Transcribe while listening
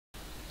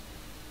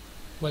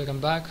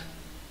Welcome back.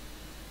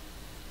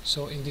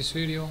 So in this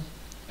video,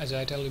 as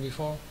I told you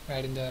before,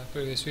 right in the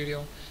previous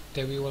video,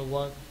 that we will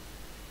work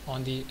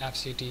on the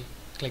FCT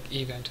click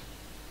event,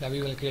 that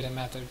we will create a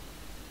method.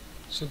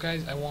 So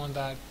guys, I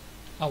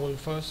will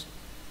first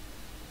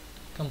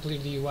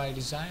complete the UI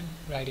design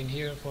right in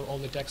here for all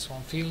the text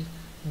form field.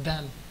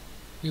 Then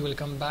we will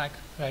come back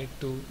right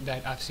to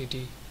that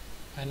FCT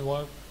and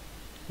we'll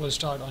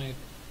start on it.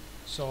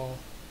 So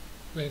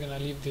we're gonna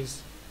leave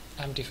this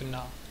empty for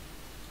now.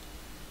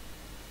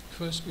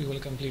 First we will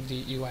complete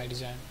the UI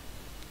design,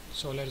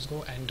 so let's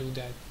go and do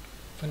that.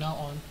 For now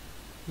on,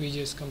 we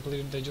just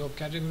completed the job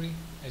category,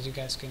 as you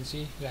guys can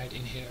see right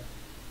in here.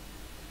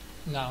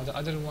 Now the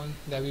other one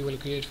that we will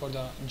create for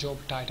the job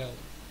title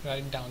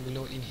right down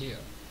below in here,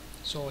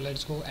 so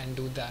let's go and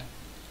do that.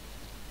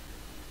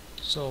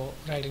 So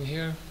right in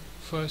here,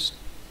 first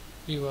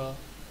we will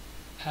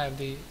have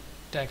the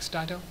text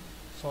title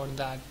for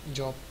that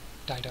job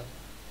title.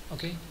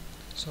 Okay,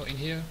 so in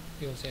here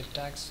we will say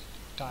text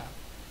title.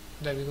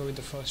 There we go with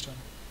the first one,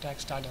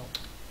 text title.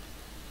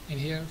 In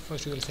here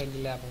first we will set the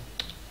label,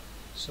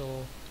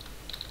 so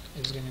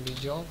it's going to be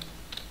job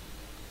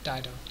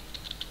title.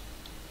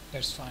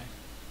 That's fine.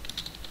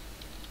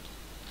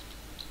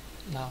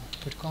 Now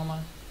put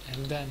comma,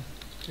 and then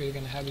we're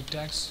going to have the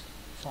text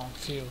form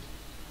field,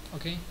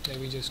 okay, that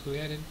we just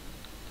created.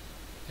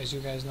 As you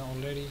guys know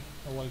already,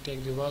 I will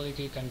take the value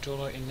key,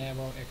 controller,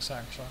 enable,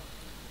 etc.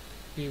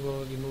 We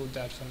will remove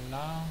that for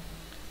now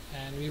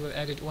and we will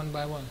add it one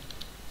by one,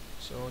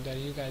 so that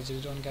you guys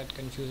just don't get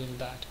confused in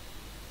that.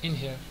 In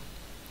here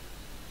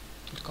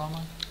put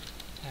comma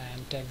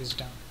and take this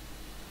down.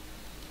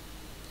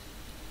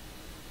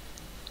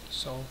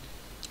 So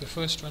the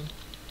first one,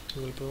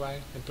 we will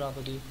provide the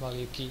property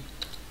value key.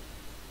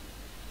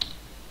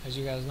 As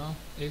you guys know,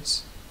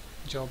 it's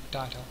job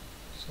title,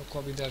 so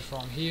copy that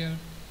from here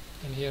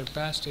and here,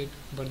 paste it,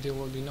 but there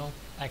will be no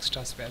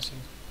extra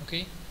spacing.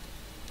 Okay,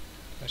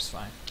 that's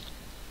fine.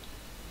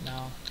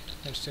 Now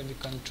let's set the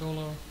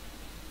controller.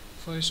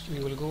 First we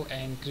will go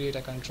and create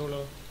a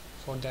controller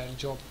for that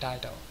job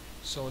title,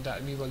 so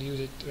that we will use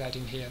it right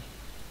in here.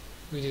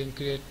 We didn't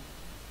create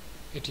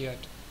it yet,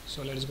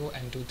 so let's go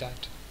and do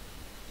that.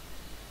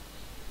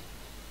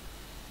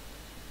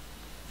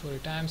 For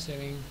time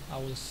saving, I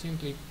will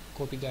simply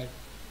copy that,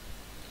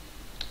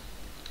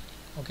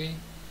 okay,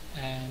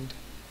 and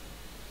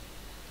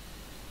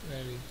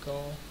where we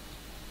go,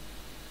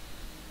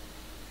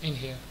 in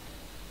here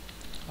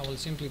I will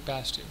simply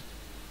paste it.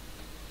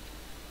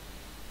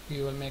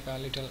 We will make a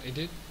little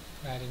edit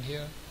right in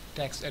here,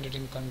 text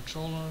editing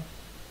controller,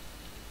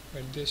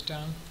 but this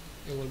time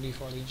it will be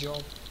for the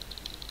job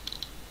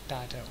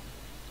title,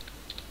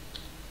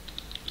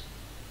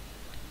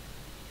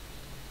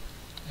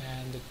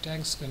 and the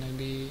text gonna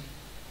be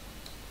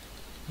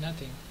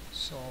nothing,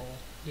 so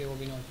there will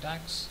be no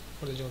text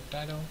for the job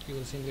title. You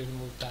will simply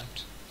remove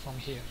that from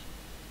here.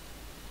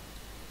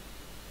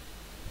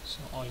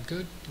 So all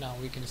good. Now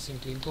we can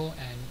simply go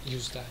and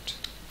use that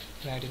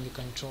right in the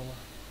controller.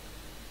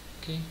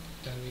 Okay,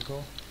 there we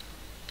go.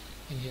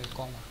 In here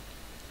comma.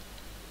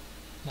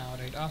 Now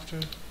right after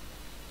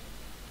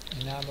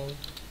enable,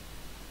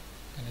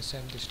 gonna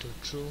set this to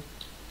true.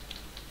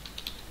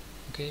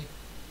 Okay,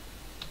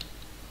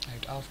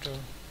 right after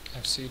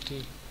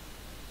FCT,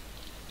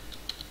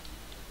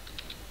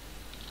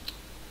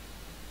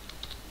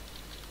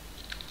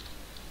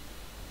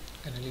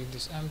 gonna leave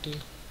this empty,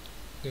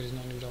 there is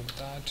no need of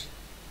that.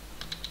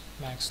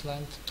 Max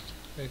length,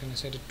 we're gonna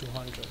set it to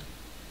 100,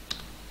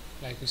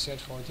 like we said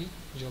for the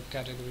job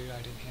category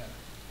right in here.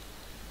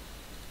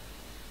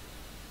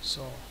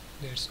 So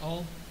that's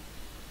all.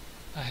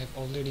 I have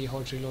already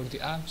hot reload the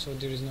app, so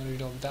there is no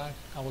need of that.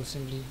 I will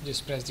simply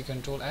just press the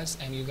Ctrl S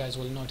and you guys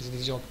will notice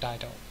the job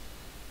title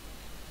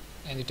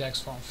and the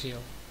text form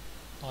field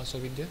also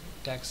with the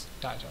text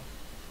title.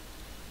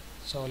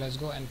 So let's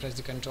go and press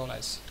the Ctrl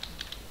S.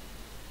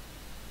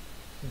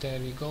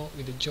 There we go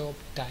with the job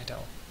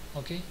title,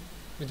 okay,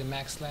 with the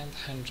max length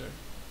 100,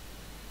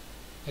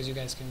 as you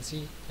guys can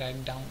see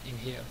right down in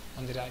here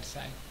on the right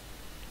side.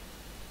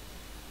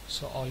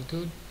 So all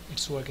good,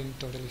 it's working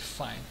totally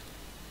fine.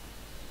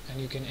 And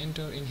you can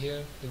enter in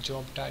here the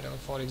job title,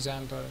 for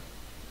example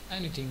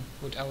anything,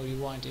 whatever you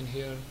want in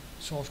here,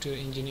 software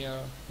engineer,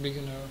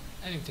 beginner,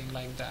 anything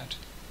like that.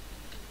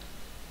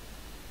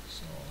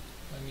 So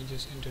let me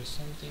just enter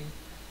something.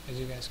 As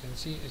you guys can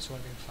see, it's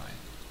working fine.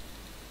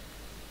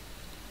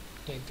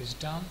 Take this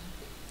down.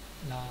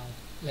 Now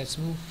let's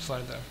move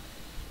further.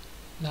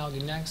 Now the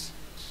next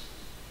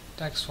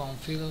text form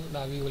field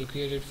that we will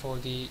create it for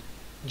the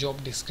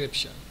job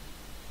description.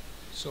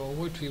 So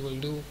what we will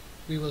do,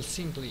 we will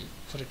simply,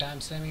 for the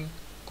time saving,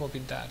 copy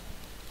that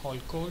whole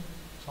code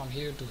from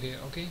here to here.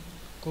 Okay,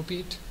 copy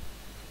it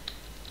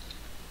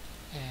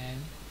and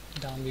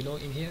down below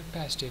in here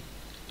paste it,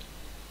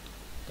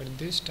 but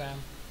this time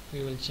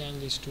we will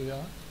change this to the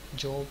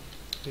job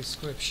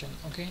description.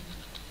 Okay,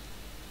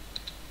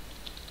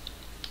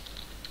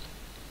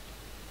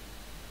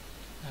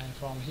 and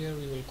from here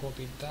we will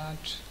copy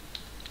that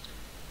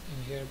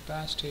in here,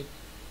 paste it,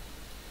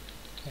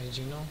 As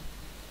you know,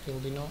 there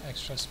will be no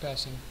extra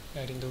spacing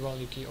right in the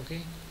value key.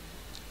 Okay,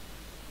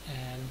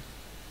 and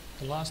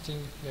the last thing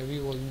that we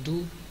will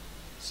do,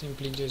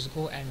 simply just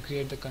go and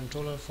create the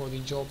controller for the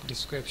job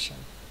description.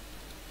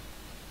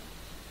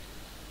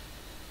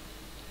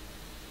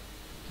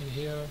 In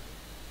here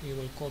we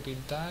will copy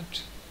it,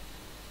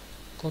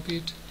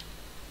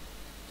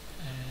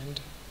 and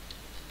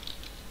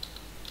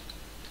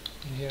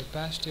in here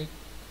paste it.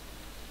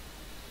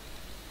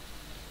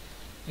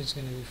 It's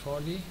going to be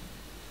for the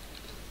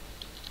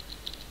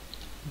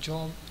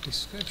job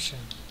description.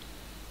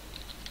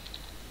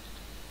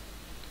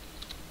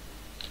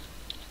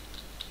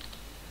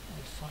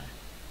 Fine.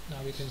 Now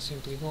we can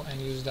simply go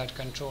and use that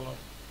controller.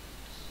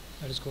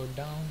 Let us go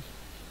down,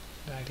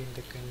 write in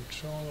the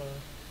controller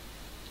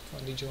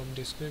for the job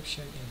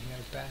description, in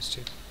here paste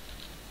it,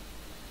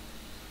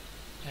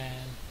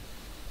 and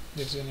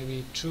this is going to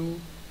be true.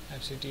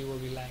 FCT will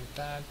be like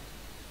that,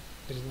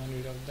 there is no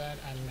need of that,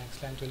 and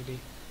max length will be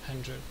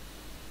 100.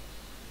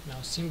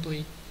 Now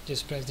simply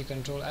just press the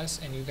Ctrl S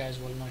and you guys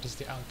will notice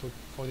the output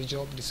for the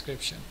job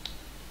description.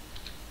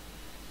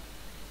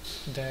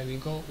 There we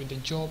go with the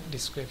job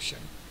description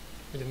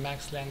with the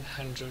max length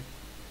 100.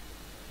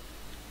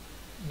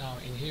 Now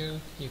in here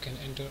you can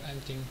enter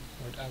anything,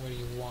 whatever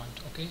you want,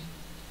 okay,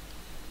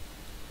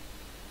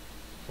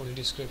 for the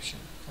description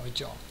of a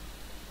job.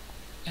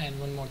 And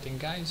one more thing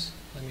guys,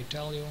 let me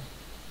tell you,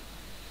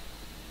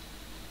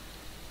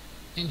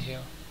 in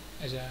here,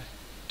 as I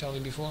told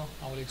you before,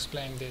 I will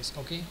explain this,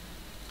 okay.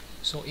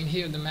 So in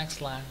here the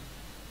max length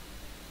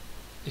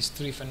is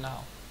 3 for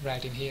now,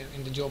 right in here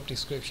in the job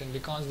description,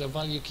 because the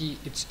value key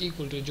it's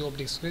equal to job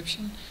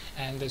description,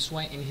 and that's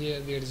why in here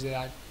there is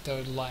that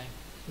third line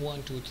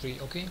 1 2 3.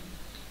 Okay,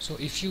 so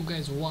if you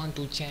guys want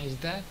to change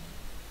that,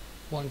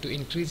 want to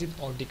increase it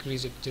or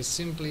decrease it, just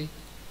simply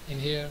in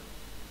here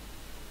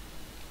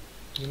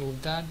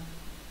remove that.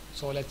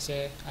 So let's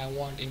say I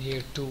want in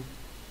here 2.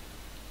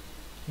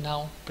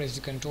 Now press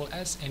the Ctrl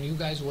S and you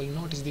guys will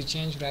notice the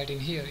change right in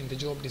here in the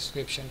job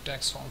description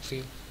text form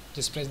field.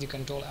 Just press the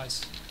Ctrl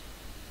S.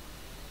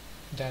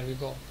 There we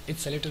go.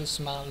 It's a little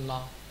small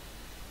now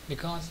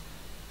because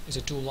it's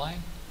a 2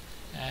 line,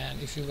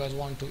 and if you guys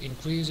want to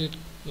increase it,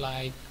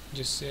 like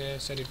just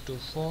set it to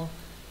 4,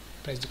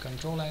 press the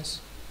Ctrl S,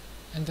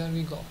 and there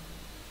we go.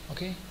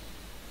 Okay,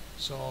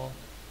 so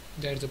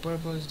there's the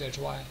purpose, that's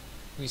why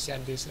we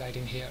set this right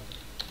in here.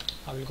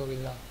 I will go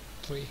with the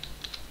 3.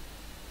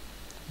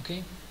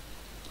 Okay,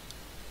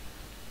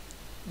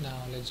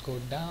 now let's go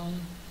down.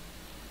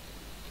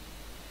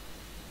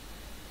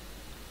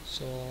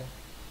 So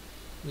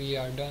we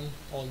are done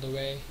all the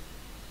way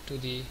to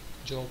the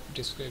job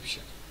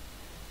description.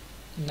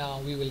 Now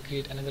we will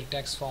create another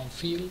text form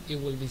field.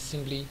 It will be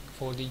simply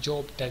for the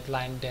job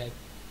deadline date.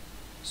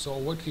 So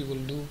what we will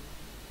do,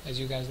 as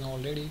you guys know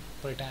already,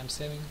 for time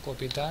saving,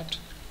 copy that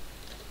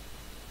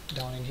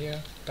down in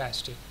here,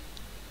 paste it,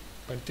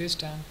 but this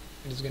time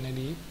it is going to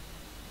be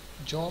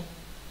job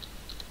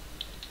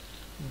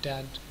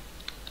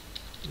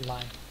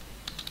deadline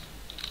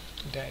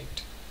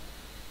date.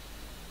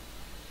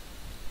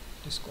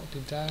 Just copy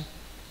that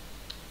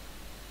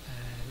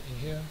and in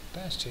here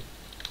paste it,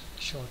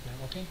 short name,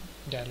 okay,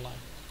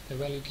 deadline. The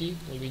value key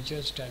will be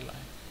just deadline.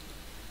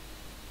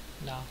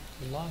 Now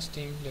the last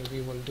thing that we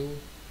will do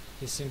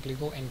is simply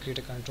go and create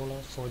a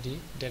controller for the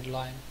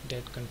deadline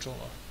date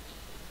controller.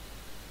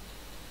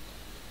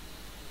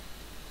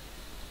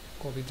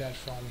 Copy that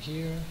from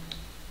here,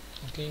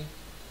 okay,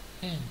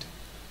 and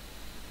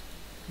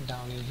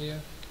down in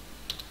here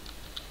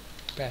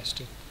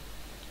paste it.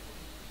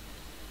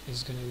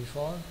 It's going to be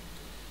for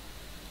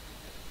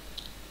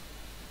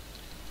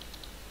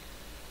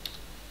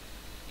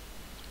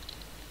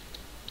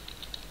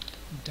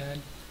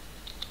deadline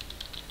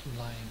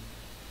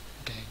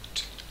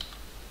date.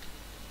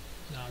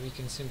 Now we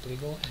can simply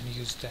go and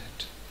use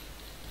that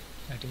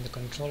right in the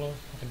controller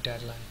of a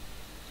deadline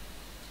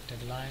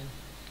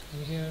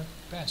in here,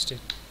 paste it,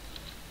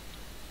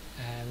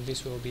 and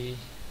this will be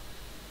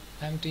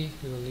empty.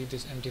 We will leave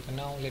this empty for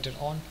now. Later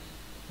on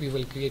we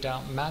will create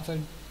a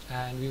method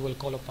and we will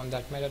call upon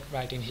that method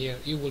right in here.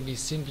 It will be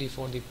simply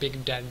for the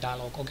pick date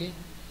dialog. Okay,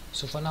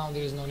 so for now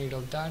there is no need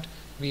of that.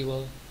 We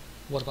will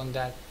work on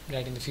that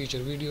right in the future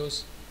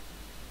videos.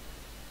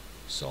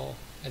 So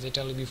as I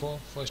told you before,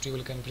 first we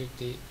will complete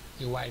the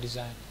UI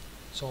design.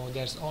 So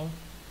that's all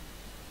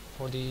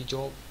for the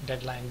job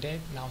deadline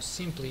date. Now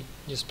simply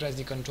just press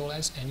the Ctrl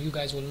S and you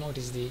guys will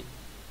notice the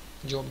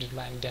job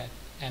deadline date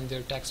and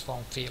their text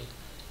form field.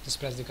 Just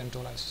press the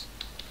Ctrl S.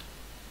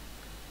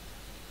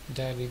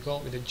 There we go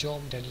with the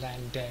job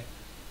deadline date,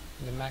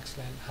 the max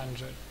length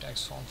 100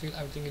 text form field.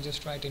 Everything is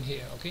just right in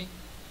here. Okay,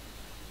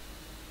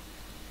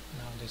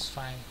 now that's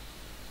fine.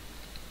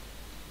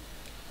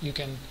 You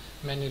can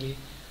manually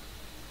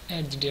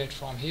add the date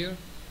from here,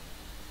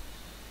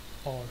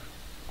 or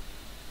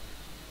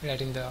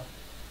right in the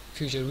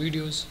future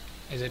videos,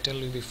 as I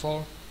told you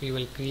before, we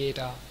will create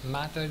a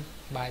method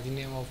by the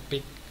name of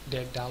pick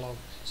date dialog.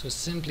 So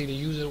simply the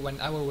user,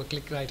 whenever we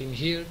click right in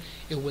here,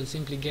 it will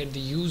simply get the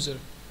user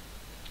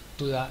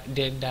to the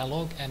date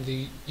dialog, and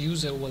the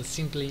user will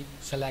simply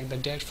select the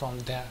date from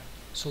there.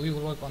 So we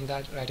will work on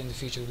that right in the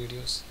future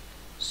videos.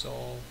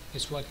 So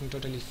it's working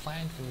totally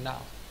fine for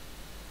now.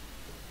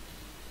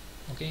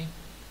 Okay,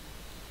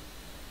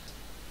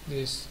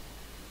 this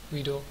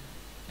video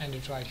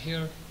ended right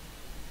here,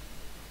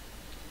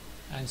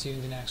 and see you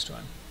in the next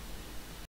one.